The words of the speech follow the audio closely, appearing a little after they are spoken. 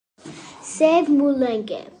Save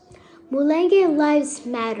Muminembwe. Muminembwe lives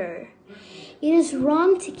matter. It is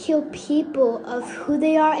wrong to kill people of who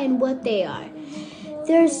they are and what they are.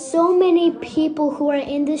 There are so many people who are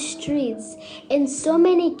in the streets and so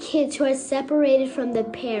many kids who are separated from their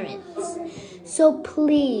parents. So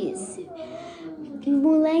please,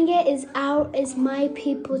 Muminembwe is my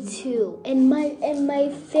people too, and my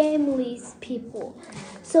family's people.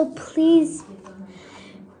 So please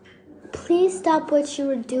stop what you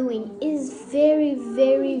are doing. It is very,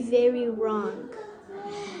 very, very wrong.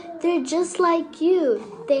 They're just like you.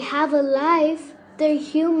 They have a life. They're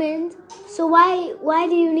human. So why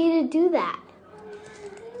do you need to do that?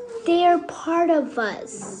 They are part of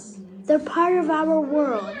us. They're part of our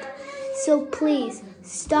world. So please,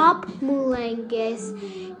 stop Muminembwe's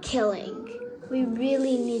killing. We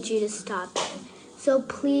really need you to stop it. So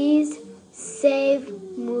please, save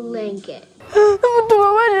Muminembwe.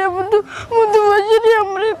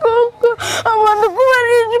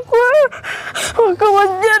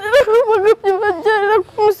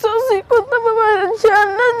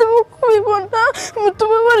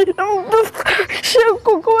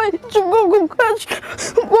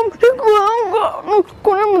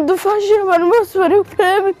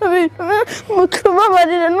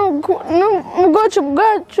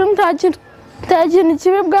 Takintu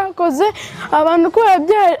kibe bwakoze abantu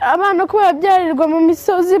ko babyarirwa mu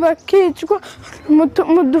misozi bakicwa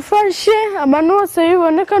mudufashe abantu bose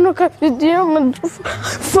biboneka no ka video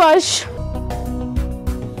mudufashe.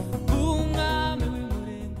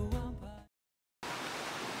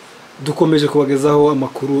 Dukomeje kubagezaho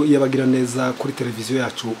amakuru y'abagira neza kuri televiziyo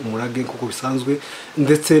yacu Umurage kuko bisanzwe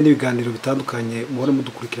ndetse n'ibiganiro bitandukanye muhora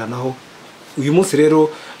mudukurikiranaho. Uyu munsi rero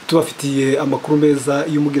tubafitiye amakuru meza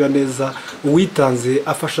y'umugira neza witanze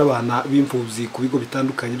afasha abana b'imfubyi ku bigo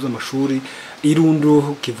bitandukanye by'amashuri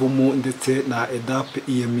Irundo, Kivumu ndetse na EDAP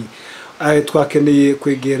IMI. Twakeneye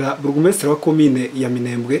kwegera burugumestre wa commune ya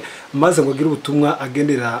Minembwe maze ngo agire ubutumwa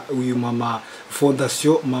agendera uyu mama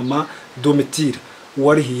fondation mama Domitila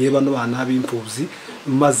warihiye bano bana b'imfubyi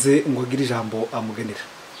maze ngo agire ijambo amugenera.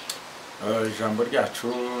 Ijambo ryacu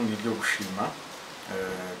ni ryo gushima.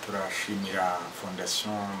 Turashimira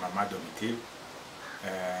fondation mama Domitila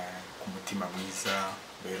ku mutima mwiza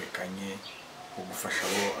berekanye ugufasha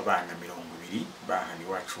abana 200 bahani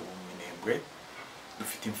wacu Muminembwe.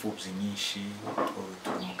 Dufite imfubyi nyinshi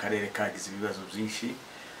turi mu karere kagize ibibazo byinshi.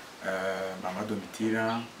 Mama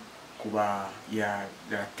Domitila kuba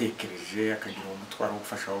yaratekereje akagira umutwaro wo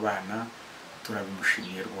gufasha abana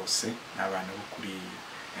turabimushimiye rwose. N'abana bo kuri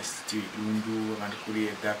Institut Irundo, abandi kuri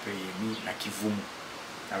EDAP IMI na Kivumu,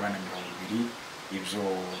 abana 200. Ibyo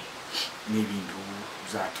ni ibintu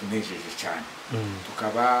byatunejeje cyane.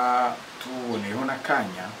 Tukaba tuboneyeho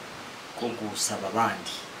n'akanya ko gusaba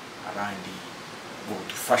abandi ngo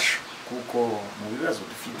dufashe kuko mu bibazo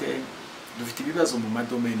dufite ibibazo mu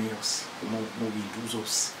madomene yose mu bintu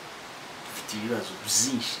byose. Dufite ibibazo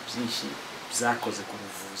byinshi byakoze ku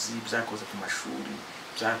buvuzi, byakoze ku mashuri,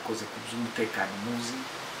 byakoze ku by'umutekano muzi,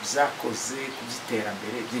 byakoze ku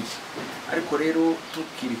by'iterambere byinshi. Ariko rero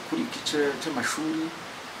tukiri kuri igice cy'amashuri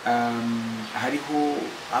hariho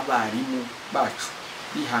abarimu bacu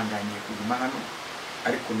bihanganye kuguma hano,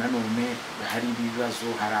 ariko nanone hari ibibazo.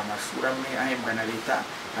 Hari amashuri amwe ahembwa na leta,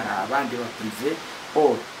 hari abandi ba privé,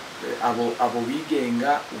 abo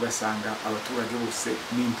bigenga ugasanga abaturage bose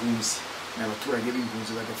n'impunzi n'abaturage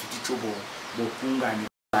b'impunzi badafite ico bo kunganira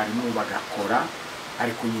abarimu bagakora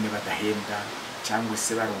ariko nyine badahembwa cyangwa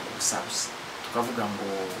se baronka ubusabusa. Tukavuga ngo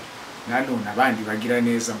nanone abandi bagira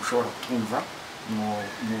neza mushobora kutumva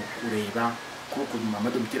mu kureba kuko mama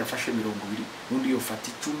Domitila afashe 200, undi yofata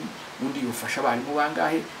 10, undi yofasha abarimu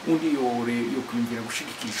bangahe, undi yo kwimvira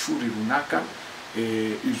gushigikira ishuri runaka.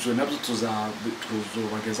 Izo nabyo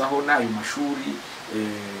tuzobagezaho nayo mashuri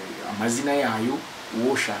amazina yayo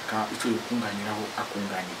uwo shaka icyo yokunganiraho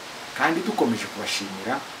akunganira. Kandi dukomeje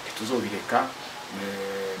kubashimira tuzobireka.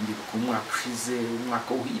 Ndibuka umwaka ushize,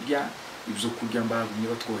 umwaka uhirya ibyo kurya mbagumye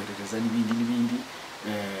batwoherereza n'ibindi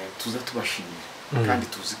tuza tubashimira. Kandi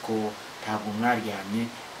tuzi ko ntabwo mwaryamye,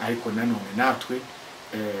 ariko nanone natwe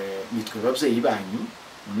nitwe babyeyi banyu,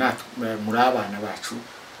 muri abana bacu.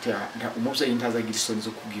 Umubyeyi ntazagira isoni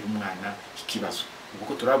zo kubwira umwana ikibazo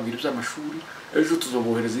kuko turabwira iby'amashuri. Ejo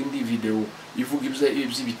tuzobohereza indi video ivuga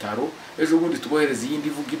iby'ibitaro, ejo bundi tubohereza iyindi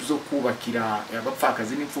ivuga ibyo kubakira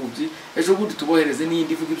abapfakazi n'imfubyi, ejo bundi tubohereze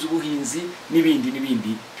n'iyindi ivuga iby'ubuhinzi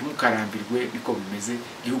n'ibindi. Ntimukarambirwe, niko bimeze.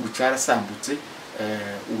 Igihugu cyarasambutse.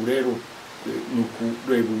 Ubu rero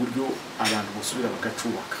nukureba uburyo abantu bosubira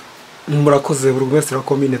bakacubaka. murakoze buri wese wa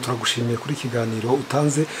komine turagushimiye kuri kiganiro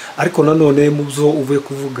utanze ariko nanone mu byo uvuye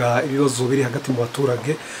kuvuga ibibazo biri hagati mu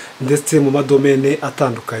baturage ndetse mu madomene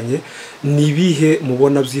atandukanye nibihe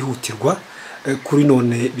mubona byihutirwa kuri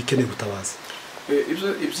none bikeneye gutabaza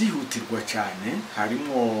ibyihutirwa cyane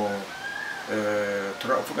harimo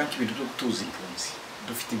turavuga nk'ibintu byo gutuza impunzi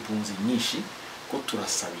dufite impunzi nyinshi ko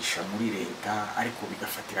turasabisha muri leta ariko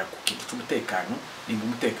bigafatira ku kintu cy'umutekano nimba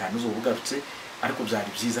umutekano uzobugarutse ariko byari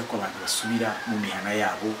byiza ko abantu basubira mu mihana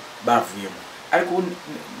yabo bavuyemo ariko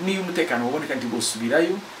niyo umutekano waboneka ndi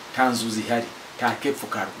gusubirayo nta nzu zihari nta kepfo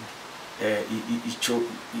karuguru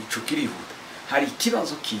icyo kirihuta hari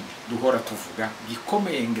ikibazo kindi duhora tuvuga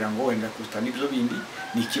gikomeye ngira ngo wenda kuruta n'ibyo bindi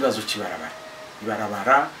ni ikibazo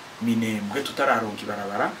ibarabara Minembwe tutararonka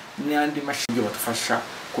ibarabara n'andi mashinge badufasha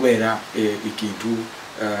kubera ikintu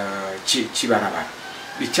kibarabara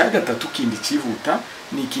icya gatatu kindi kihuta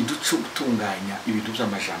ni ikintu cyo gutunganya ibintu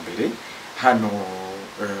by'amajambere hano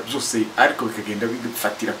byose ariko bikagenda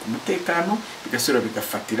bifatira ku mutekano bigasubira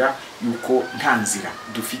bigafatira yuko nta nzira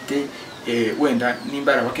dufite wenda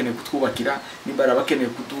nimbara bakeneye kutwubakira nimbara bakeneye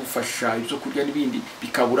kudufasha ibyo kurya n'ibindi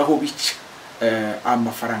bikabura aho bica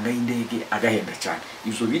amafaranga y'indege agahenda cyane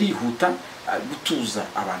ibyo birihuta gutuza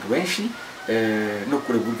abantu benshi no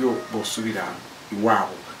kureba uburyo bosubira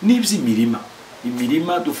iwabo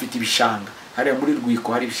imirima dufite ibishanga hariya muri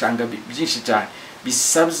Rwiko hari ibishanga byinshi cyane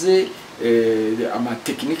bisabye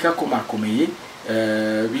amatekinika akomakomeye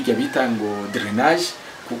bijya bita ngo drainage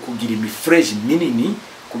kugira imifreji minini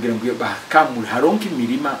kugira ngo bakamure haronke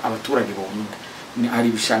imirima abaturage bohinga hari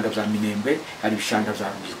ibishanga bya Minembwe hari ibishanga bya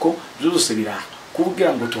Rwiko byose biraha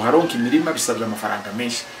kugira ngo tuharonke imirima bisabye amafaranga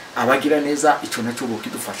menshi abagira neza ico naco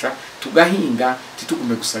bokidufasha tugahinga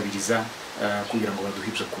titugume gusabiriza kugira ngo baduhe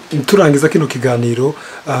ibyo kurya turangiza kino kiganiro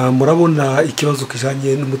murabona ikibazo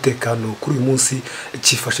kijanye n'umutekano kuri uyu munsi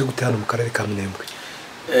cifashe gute hano mu karere ka Minembwe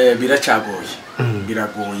biracagoye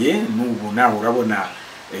biragoye n'ubu nawe urabona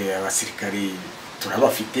abasirikari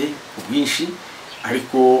turabafite ubwinshi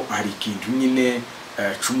ariko hari ikintu nyine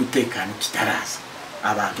cy'umutekano kitaraza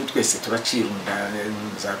abantu twese turacirunda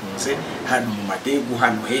nzarunze hano mu madegu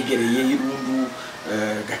hano hegereye irundu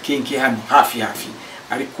gakenke hano hafi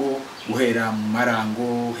ariko guhera mu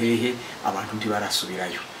marango hehe abantu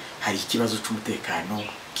ntibarasubirayo hari ikibazo cy'umutekano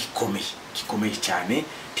gikomeye cyane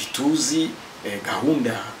tituzi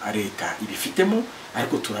gahunda leta ibifitemo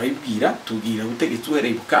ariko turabibwira tubwira ubutegetsi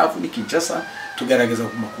uhereye Bukavu ni Kinshasa tugaragaza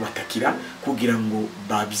kubatakira kugira ngo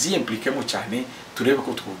babyiemplikemo cyane turebe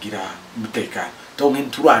ko twugira umutekano tonke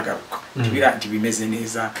turagaruka bimeze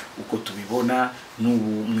neza uko tubibona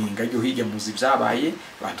n'ubu mwinga ryo hirya muzi byabaye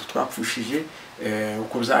abantu twapfushije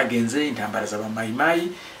uko byagenze intambara z'abamayimayi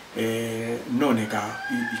none ga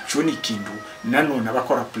ico ni kintu nanone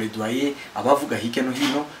abakora plaidoyer abavuga hirya no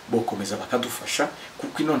hino bokomeza bakadufasha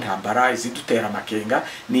kuko ino ntambara izidutera amakenga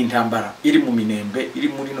ni intambara iri mu Minembwe iri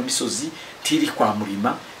muri no misozi tiri kwa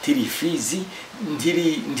Murima tiri Fizi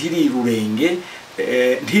ntiri Rurenge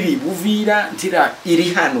ntiri Buvira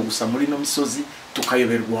iri hano gusa muri no misozi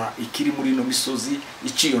tukayoberwa ikiri muri no misozi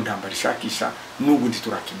iciyo ntambara ishakisha n'ubu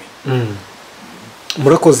ntiturakimenya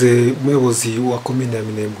murakoze umuyobozi wa komine ya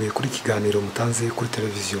Minembwe kuri kiganiro mutanze kuri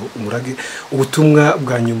televiziyo Umurage ubutumwa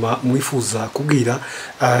bwa nyuma mwifuza kubwira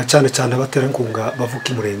cyane abaterankunga bavuka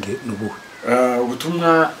imurenge n'ubuhe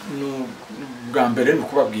ubutumwa bwa mbere no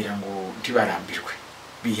kubabwira ngo ntibarambirwe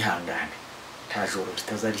bihangane nta joro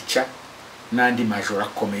ritazarica nandi majoro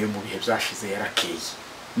akomeye mu bihe byashize yarakeye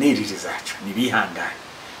niriri zaca nibihangane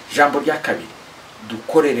jambo rya kabiri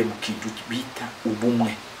dukorere mu kintu bita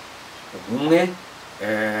ubumwe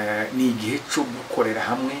ni igihe cyo gukorera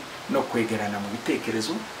hamwe no kwegerana mu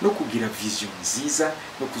bitekerezo no kugira vision nziza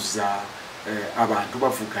no kuza abantu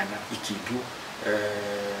bavugana ikintu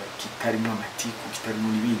kitarimo amatiku kitarimo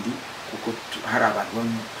n'ibindi kuko hari abantu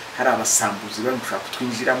hari abasambuzi bari gushaka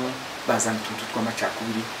kutwinjiramo bazana utuntu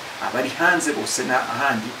tw'amacakubiri abari hanze bose na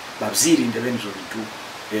ahandi babyirinde bene izo bintu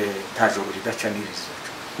ntajoro ridacanirizo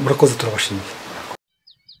murakoze turabashimiye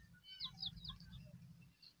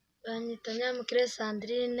banyita Nyamukire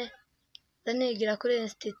Sandrine ndanigira kuri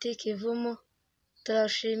Institut Kivumu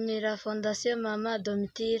turashimira Fondation Mama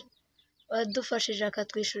Domitila wadufashije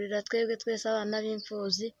akatwishurira twebwe twese abana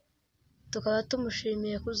b'imfuzi tukaba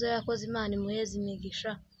tumushimiye kuzo yakoze Imana imuheza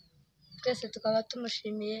imigisha twese tukaba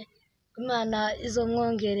tumushimiye Imana izo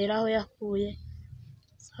mwongerera aho yakuye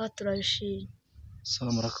sawa turabishimye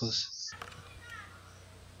sawa murakoze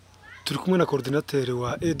turi kumwe na coordinateur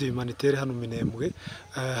wa aide humanitaire hano Minembwe.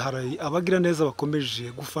 Hari abagira neza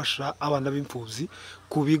bakomeje gufasha abana b'imfubyi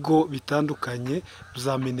ku bigo bitandukanye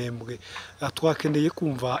bya Minembwe. Twakeneye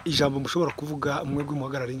kumva ijambo mushobora kuvuga mwebwe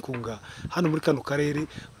muhagarara inkunga hano muri kano karere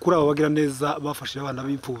kuri abo bagira neza bafashije abana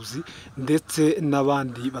b'imfubyi ndetse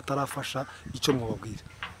n'abandi batarafasha icyo mwababwira.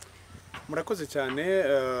 Murakoze cyane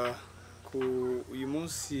ku uyu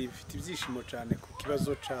munsi bifite ibyishimo cyane ku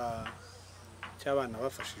kibazo cy'abana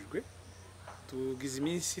bafashijwe. Tugize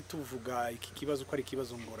iminsi tuvuga iki kibazo ko ari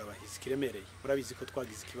ikibazo ngorabahizi kiremereye. Murabizi ko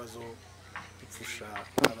twagize ikibazo dupfusha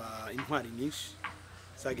intwari nyinshi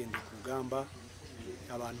zagendeye ku rugamba,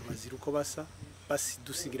 abantu bazira uko basa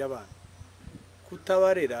dusigira abana.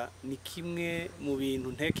 Kutabarera ni kimwe mu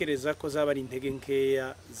bintu ntekereza ko zaba ari intege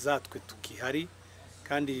nkeya zatwe tukihari,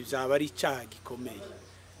 kandi byaba ari icyaha gikomeye.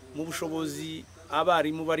 Mu bushobozi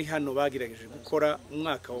abarimu bari hano bagerageje gukora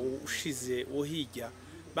umwaka ushize wo hirya,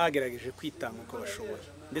 bagerageje kwitanga uko bashoboye,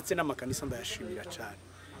 ndetse n'amakanisa ndayashimira cyane,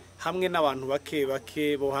 hamwe n'abantu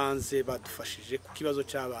bake bo hanze badufashije ku kibazo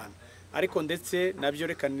cy'abana. Ariko ndetse nabyo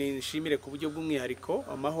reka nishimire ku buryo bw'umwihariko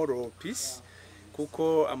Amahoro Peace,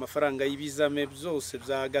 kuko amafaranga y'ibizame byose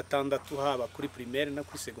bya gatandatu haba kuri primaire na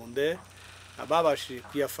kuri secondaire babashije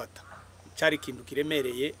kuyafata. Cyari ikintu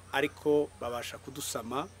kiremereye ariko babasha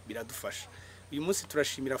kudusama, biradufasha. Uyu munsi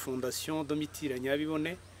turashimira Fondation Domitila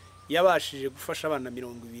Yafashije yabashije gufasha abana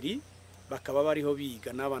 200 bakaba bariho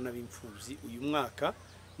biga n'abana b'imfubyi uyu mwaka.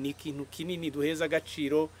 Ni ikintu kinini duheza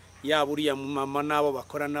agaciro, yaba uriya mu mama nabo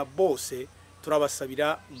bakorana bose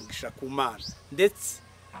turabasabira umugisha ku Mana, ndetse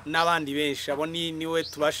n'abandi benshi. Abo niwe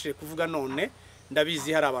tubashije kuvuga none,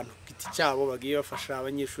 ndabizi hari abantu giti cyabo bagiye bafasha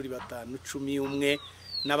abanyeshuri 5, 10, 1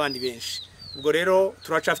 n'abandi benshi. Ubwo rero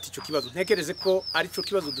turacafite icyo kibazo, ntekereze ko ari cyo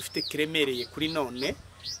kibazo dufite kiremereye kuri none,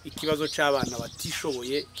 ikibazo cy'abana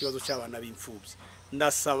batishoboye, ikibazo cy'abana b'imfubyi.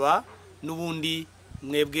 Ndasaba n'ubundi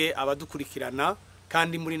mwebwe abadukurikirana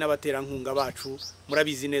kandi muri n'abaterankunga bacu,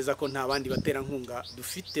 murabizi neza ko nta bandi baterankunga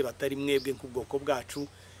dufite batari mwebwe nk'ubwoko bwacu.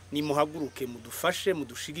 Nimuhaguruke mudufashe,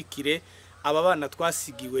 mudushigikire aba bana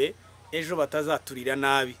twasigiwe ejo batazaturira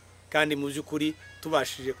nabi, kandi mu by'ukuri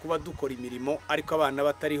tubashije kuba dukora imirimo ariko abana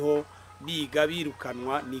batariho biga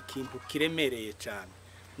birukanwa, ni ikintu kiremereye cyane.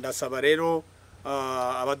 Ndasaba rero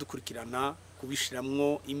abadukurikirana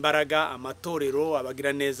kubishiramwo imbaraga, amatorero,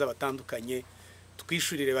 abagira neza batandukanye,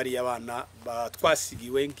 twishurire bari abana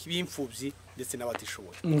twasigiwe nk'ibimfubyi ndetse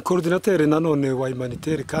n'abatishoboye. Coordinateur nanone wa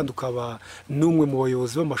humanitaire kandi ukaba n'umwe mu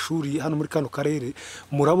bayobozi b'amashuri hano muri kano karere,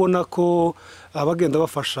 murabona ko abagenda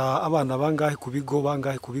bafasha abana bangahe ku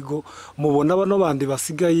bigo, mubona bano bandi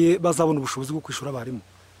basigaye bazabona ubushobozi bwo kwishura abarimu?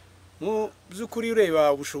 Mu by'ukuri ureba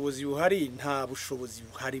ubushobozi buhari, nta bushobozi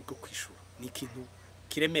buhari bwo kwishura. Ni ikintu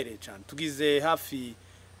kiremereye cyane. Tugize hafi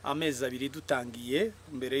amezi 2 dutangiye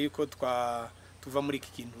mbere yuko tuva muri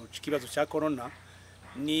iki kintu cy'ikibazo cya corona.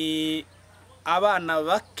 Ni abana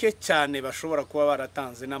bake cyane bashobora kuba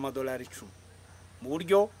baratanze n'amadolari 10, mu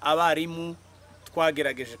buryo abarimu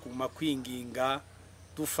twagerageje kuma kwinginga,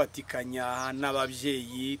 dufatikanya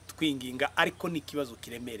n'ababyeyi twinginga, ariko ni ikibazo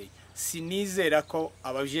kiremereye. Sinizera ko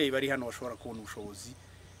ababyeyi bari hano bashobora kubona ubushobozi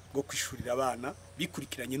bwo kwishurira abana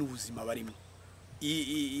bikurikiranye n'ubuzima barimo.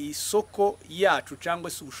 Isoko yacu cyangwa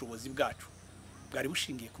se ubushobozi bwacu bwari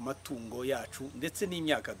bushingiye ku matungo yacu ndetse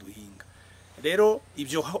n'imyaka duhinga. Rero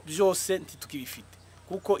ibyo byose ntitukibifite,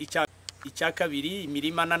 kuko icya kabiri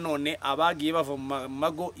imirima nanone abagiye bava mu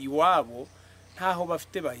mago iwabo ntaho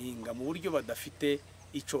bafite bahinga, mu buryo badafite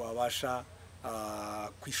icyo babasha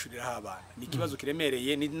kwishuriraho abana. Ni ikibazo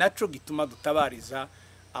kiremereye, ni naco gituma dutabariza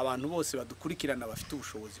abantu bose badukurikirana bafite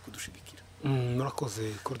ubushobozi kudushigikira.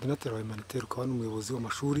 Murakoze coordinateur wa humanitaire ukaba n'umuyobozi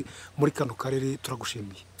w'amashuri muri kano karere,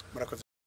 turagushimiye. Murakoze.